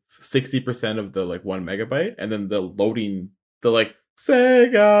 60% of the like 1 megabyte, and then the loading, the like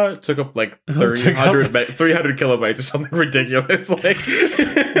Sega took up like 300 kilobytes or something ridiculous. Like,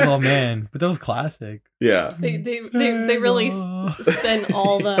 Oh man, but that was classic. yeah, They really Sega. spend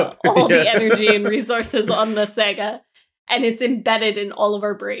all the energy and resources on the Sega, and it's embedded in all of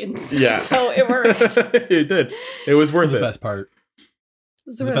our brains. Yeah. So it worked. It did. It was worth the it. best part.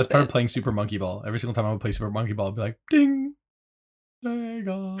 It's The best part of playing Super Monkey Ball. Every single time I would play Super Monkey Ball, I'd be like, ding,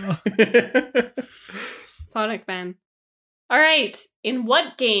 Sega. Sonic Man. All right. In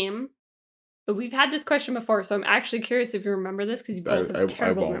what game? But we've had this question before, so I'm actually curious if you remember this because you both have a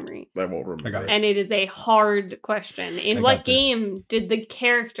terrible won't. memory. I won't remember. I got it. And it is a hard question. In I what got this. game did the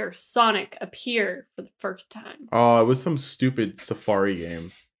character Sonic appear for the first time? Oh, it was some stupid Safari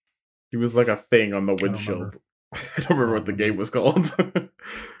game. He was like a thing on the don't windshield. remember. I don't remember what the game was called.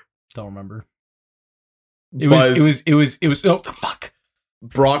 Don't remember. Buzz, It was. Oh fuck!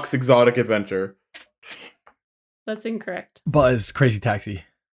 Brock's Exotic Adventure. That's incorrect. Buzz, Crazy Taxi.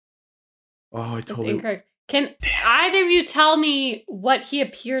 Oh, I That's totally. incorrect. Can either of you tell me what he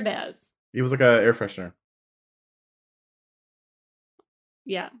appeared as? He was like a air freshener.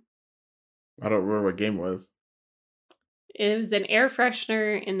 Yeah. I don't remember what game it was. It was an air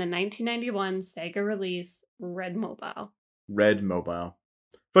freshener in the 1991 Sega release, Red Mobile. Red Mobile.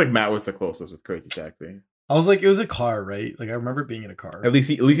 feel like Matt was the closest with Crazy Taxi. I was like, it was a car, right? Like I remember being in a car. At least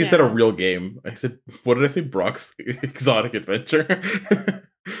he said a Yeah. real game. I said, what did I say? Brock's Exotic Adventure.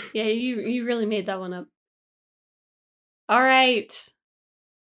 Yeah, you really made that one up. All right.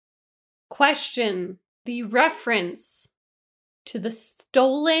 Question. The reference to the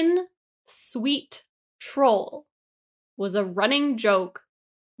stolen sweet troll was a running joke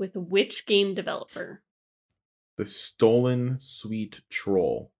with which game developer? The Stolen Sweet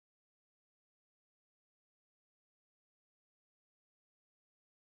Troll.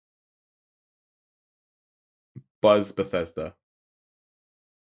 Buzz Bethesda.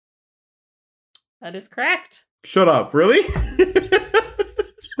 That is correct. Shut up, really?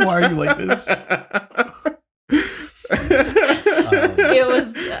 Why are you like this? It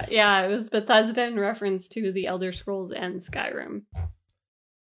was it was Bethesda in reference to the Elder Scrolls and Skyrim.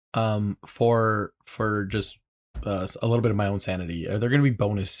 For just a little bit of my own sanity, are there going to be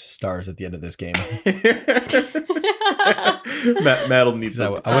bonus stars at the end of this game? Matt'll need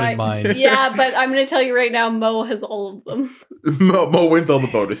So them. I wouldn't mind. Yeah, but I'm going to tell you right now, Mo has all of them. Mo wins all the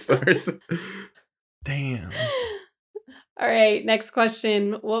bonus stars. Damn. All right, next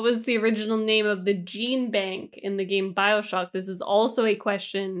question. What was the original name of the gene bank in the game BioShock? This is also a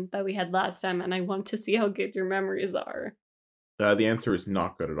question that we had last time, and I want to see how good your memories are. The answer is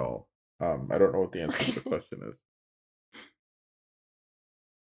not good at all. I don't know what the answer to the question is.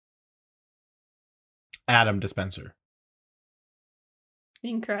 Adam Dispenser.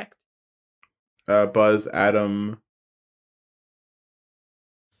 Incorrect. Buzz Adam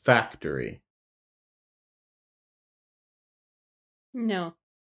Factory. No.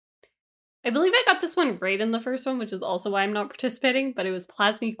 I believe I got this one right in the first one, which is also why I'm not participating, but it was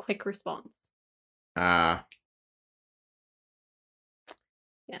Plasmy Quick Response.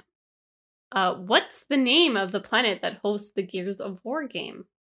 What's the name of the planet that hosts the Gears of War game?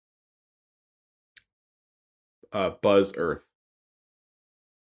 Buzz Earth.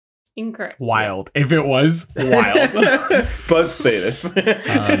 Incorrect. Wild. If it was wild. Buzz Thetis. Oh.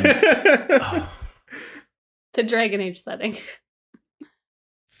 The Dragon Age setting.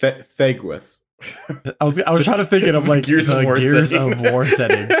 Theguis. I was trying to think of like Gears the of War Gears setting. of War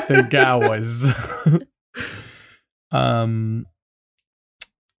setting. The Gawas.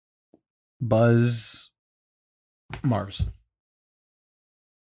 Buzz Mars.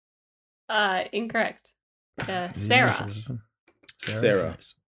 Incorrect. Sarah. Sarah.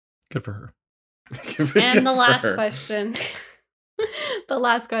 Nice. Good for her. And the last question. The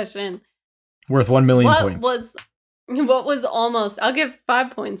last question. Worth 1 million What points. was almost, I'll give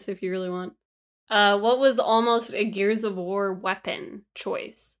 5 points if you really want. What was almost a Gears of War weapon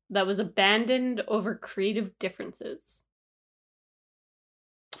choice that was abandoned over creative differences?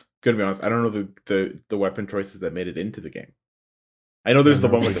 Gonna be honest, I don't know the weapon choices that made it into the game. I know there's the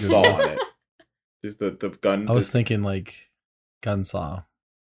one with the saw on it. There's the gun. I was thinking like Gunsaw.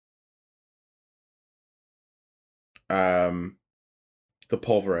 The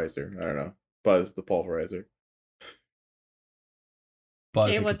pulverizer. I don't know. Buzz the pulverizer. Buzz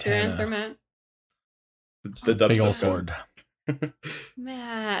Okay, a what's your katana. answer, Matt? The Big dubstep old gun. sword.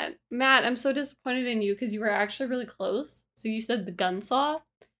 Matt, I'm so disappointed in you because you were actually really close. So you said the gun saw.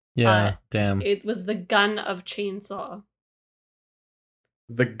 Yeah, damn. It was the gun of chainsaw.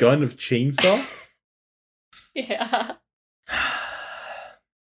 The gun of chainsaw. Yeah.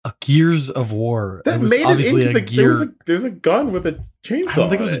 A Gears of War. That it was made it obviously into a the. gear. There's a gun with a chainsaw. I don't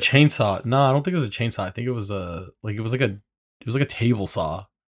think it was on a chainsaw. No, I don't think it was a chainsaw. I think it was a like a table saw.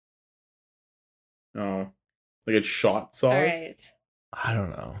 Oh, like it's shot saws. All right. I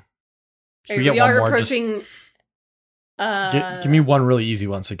don't know. Should All we right, get we one are more? Just approaching. give me one really easy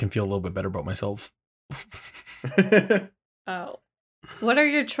one so I can feel a little bit better about myself. Oh. What are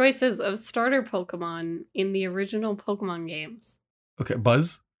your choices of starter Pokemon in the original Pokemon games? Okay,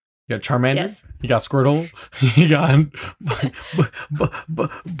 Buzz. You got Charmander. Yes. You got Squirtle. You got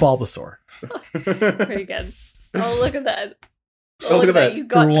Bulbasaur. Very good. Oh, look at that. Oh, look at that. You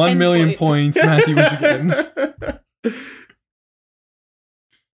got For 1 10 million points, Matthew wins again.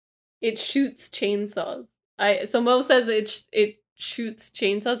 It shoots chainsaws. So Mo says it shoots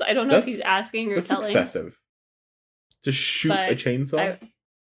chainsaws. I don't know if he's asking or That's telling. excessive. Just shoot But a chainsaw.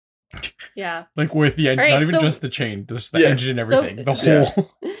 Yeah. Like with the engine, All right, not even so- just the chain, just the Yeah. engine and So- everything. The Yeah.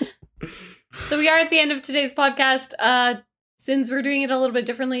 whole. So we are at the end of today's podcast. Since we're doing it a little bit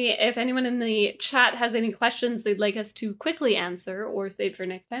differently, if anyone in the chat has any questions they'd like us to quickly answer or save for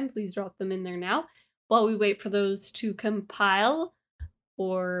next time, please drop them in there now while we wait for those to compile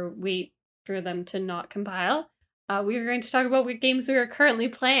or wait for them to not compile. We are going to talk about what games we are currently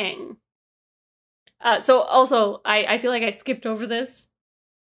playing. So also, I feel like I skipped over this.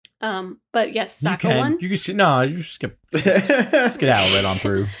 But yes, You Sacco can. won. You can. No, you just skedaddle right on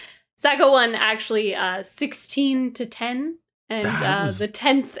through. Sacco won actually 16-10, and the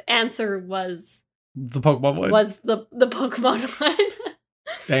 10th answer was The Pokemon one. the Pokemon one.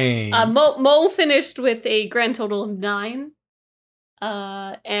 Dang. Mo finished with a grand total of 9.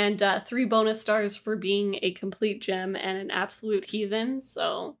 And 3 bonus stars for being a complete gem and an absolute heathen.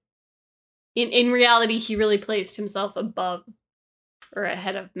 So in reality, he really placed himself above or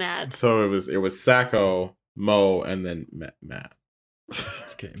ahead of Matt. So it was Sacco, Mo, and then Matt.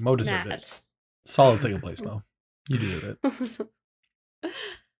 Okay, Mo deserved Matt. it. Solid second place, Mo. You deserve it.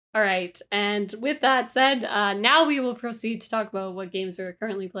 All right, and with that said, now we will proceed to talk about what games we're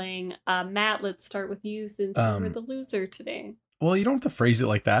currently playing. Matt, let's start with you since you were the loser today. Well, you don't have to phrase it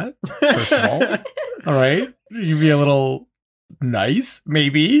like that. First of all, all right, you be a little nice,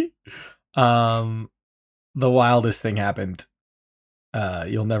 maybe. The wildest thing happened.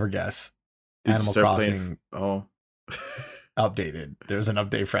 You'll never guess. Did you Animal start Crossing playing? updated. There's an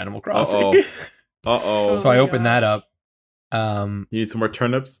update for Animal Crossing. Uh-oh. So I opened that up. You need some more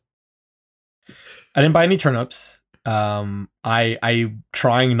turnips? I didn't buy any turnips. I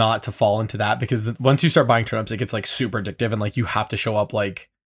trying not to fall into that because once you start buying turnips, it gets like super addictive and like you have to show up like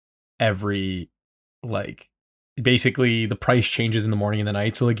every like basically the price changes in the morning and the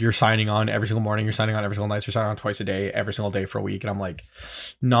night. So like you're signing on every single morning, you're signing on every single night, you're signing on twice a day, every single day for a week, and I'm like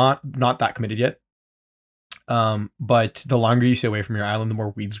not that committed yet. But the longer you stay away from your island, the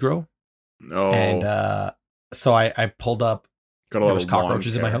more weeds grow. Oh. And so I pulled up. Got a There lot was of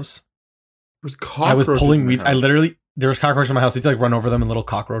cockroaches in my lawn care. house. I I was pulling weeds. There was cockroaches in my house. I had to like run over them and little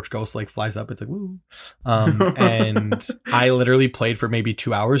cockroach ghost like flies up. It's like, woo. And I literally played for maybe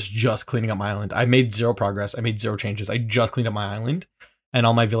 2 hours just cleaning up my island. I made 0 progress. I made 0 changes. I just cleaned up my island. And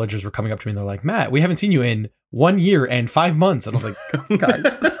all my villagers were coming up to me and they're like, Matt, we haven't seen you in 1 year and 5 months. And I was like,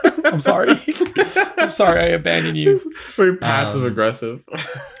 guys, I'm sorry. I'm sorry I abandoned you. Very passive aggressive.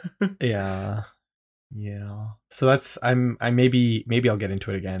 Yeah. So that's I maybe I'll get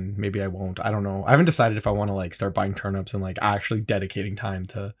into it again. Maybe I won't. I don't know. I haven't decided if I want to like start buying turnips and like actually dedicating time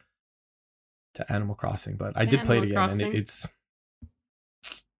to Animal Crossing, but I did play it again and it's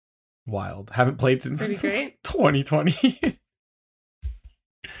wild. Haven't played since Pretty great. 2020.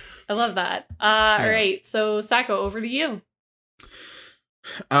 I love that. All right, so Sacco, over to you.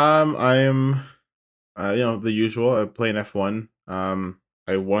 I am the usual. I play an F1.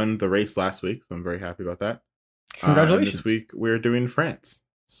 I won the race last week, so I'm very happy about that. Congratulations. This week we're doing France.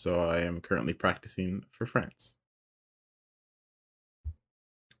 So I am currently practicing for France.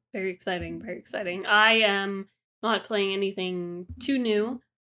 Very exciting, very exciting. I am not playing anything too new.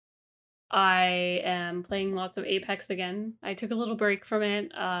 I am playing lots of Apex again. I took a little break from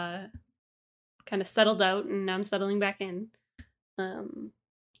it, kind of settled out, and now I'm settling back in.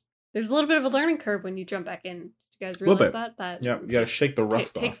 There's a little bit of a learning curve when you jump back in. Did you guys realize that? Yeah, you gotta shake the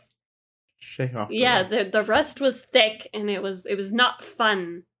rust off. Shake off. Yeah, rust. the rust was thick, and it was not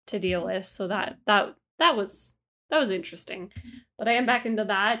fun to deal with. So that was interesting. But I am back into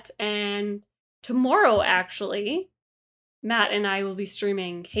that, and tomorrow actually, Matt and I will be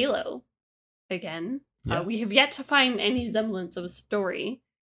streaming Halo again. Yes. We have yet to find any semblance of a story.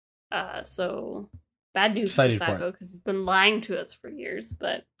 So bad news Excited for for Sacco because he's been lying to us for years.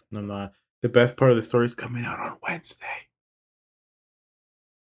 But I'm not. The best part of the story is coming out on Wednesday.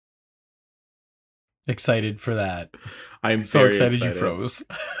 Excited for that. I'm so very excited you froze.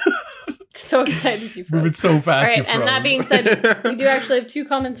 so excited you froze. Moving so fast. All You right, froze. and that being said, we do actually have 2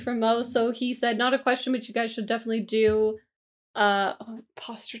 comments from Mo. So he said, not a question, but you guys should definitely do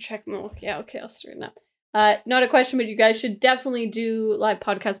posture check Mo. Yeah, okay, I'll straighten up. Not a question, but you guys should definitely do live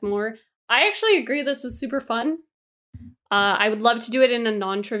podcast more. I actually agree this was super fun. I would love to do it in a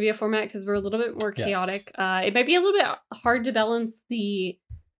non-trivia format because we're a little bit more chaotic. Yes. It might be a little bit hard to balance the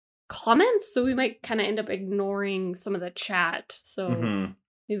comments, so we might kind of end up ignoring some of the chat. So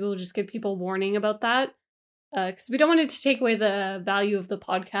maybe we'll just give people warning about that. Because we don't want it to take away the value of the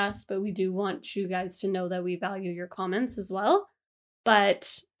podcast, but we do want you guys to know that we value your comments as well.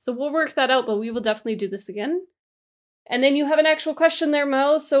 But so we'll work that out, but we will definitely do this again. And then you have an actual question there,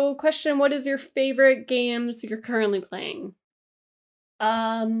 Mo. So question, what is your favorite games you're currently playing?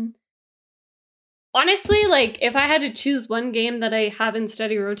 Honestly, like if I had to choose one game that I have in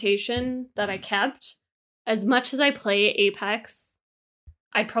steady rotation that I kept, as much as I play Apex,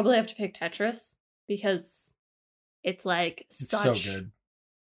 I'd probably have to pick Tetris because it's like such. It's so good.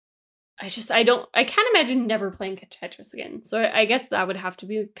 I can't imagine never playing Tetris again. So I guess that would have to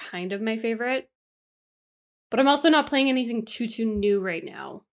be kind of my favorite. But I'm also not playing anything too new right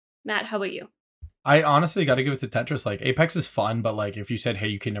now. Matt, how about you? I honestly got to give it to Tetris. Like Apex is fun, but like if you said, "Hey,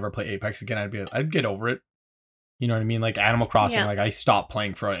 you can never play Apex again," I'd get over it. You know what I mean? Like Animal Crossing, Yeah. like I stopped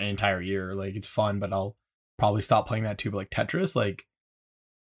playing for an entire year. Like it's fun, but I'll probably stop playing that too. But like Tetris, like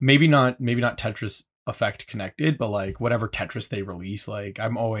maybe not Tetris Effect connected, but like whatever Tetris they release, like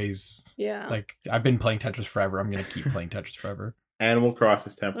I'm always Yeah. like I've been playing Tetris forever. I'm gonna keep playing Tetris forever. Animal Cross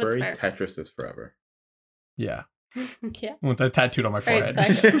is temporary. That's Tetris is forever. Yeah, Yeah. with that tattooed on my Right,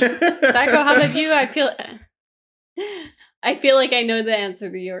 forehead. Sacco, how about you? I feel like I know the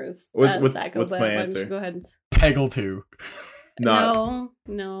answer to yours. What's Sacco, my why don't answer? you go ahead and Peggle 2. No,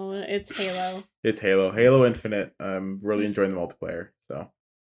 it's Halo. It's Halo. Halo Infinite. I'm really enjoying the multiplayer. So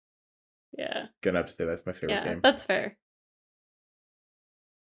Yeah. gonna have to say that's my favorite Yeah, game. that's fair.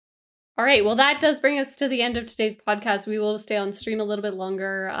 All right, well, that does bring us to the end of today's podcast. We will stay on stream a little bit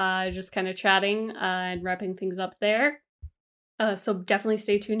longer, just kind of chatting and wrapping things up there. So definitely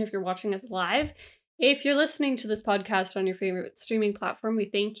stay tuned if you're watching us live. If you're listening to this podcast on your favorite streaming platform, we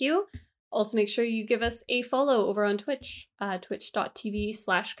thank you. Also, make sure you give us a follow over on Twitch,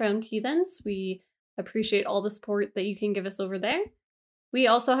 twitch.tv/crownedheathens. We appreciate all the support that you can give us over there. We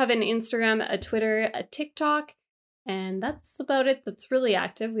also have an Instagram, a Twitter, a TikTok, and that's about it. That's really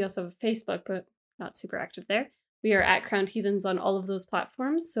active. We also have a Facebook, but not super active there. We are at Crowned Heathens on all of those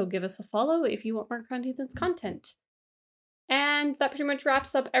platforms, so give us a follow if you want more Crowned Heathens content. And that pretty much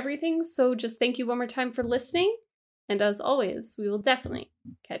wraps up everything, so just thank you one more time for listening. And as always, we will definitely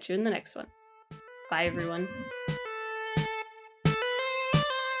catch you in the next one. Bye, everyone.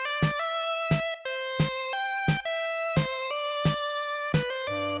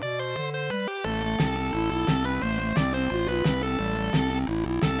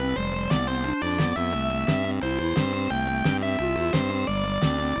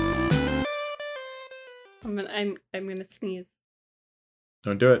 I'm gonna sneeze.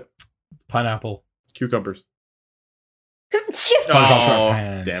 Don't do it. Pineapple. Cucumbers. Off our Oh,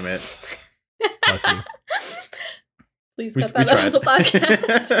 pants. damn it. Bless you. Please We cut that out of the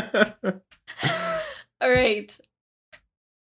podcast. tried. All right.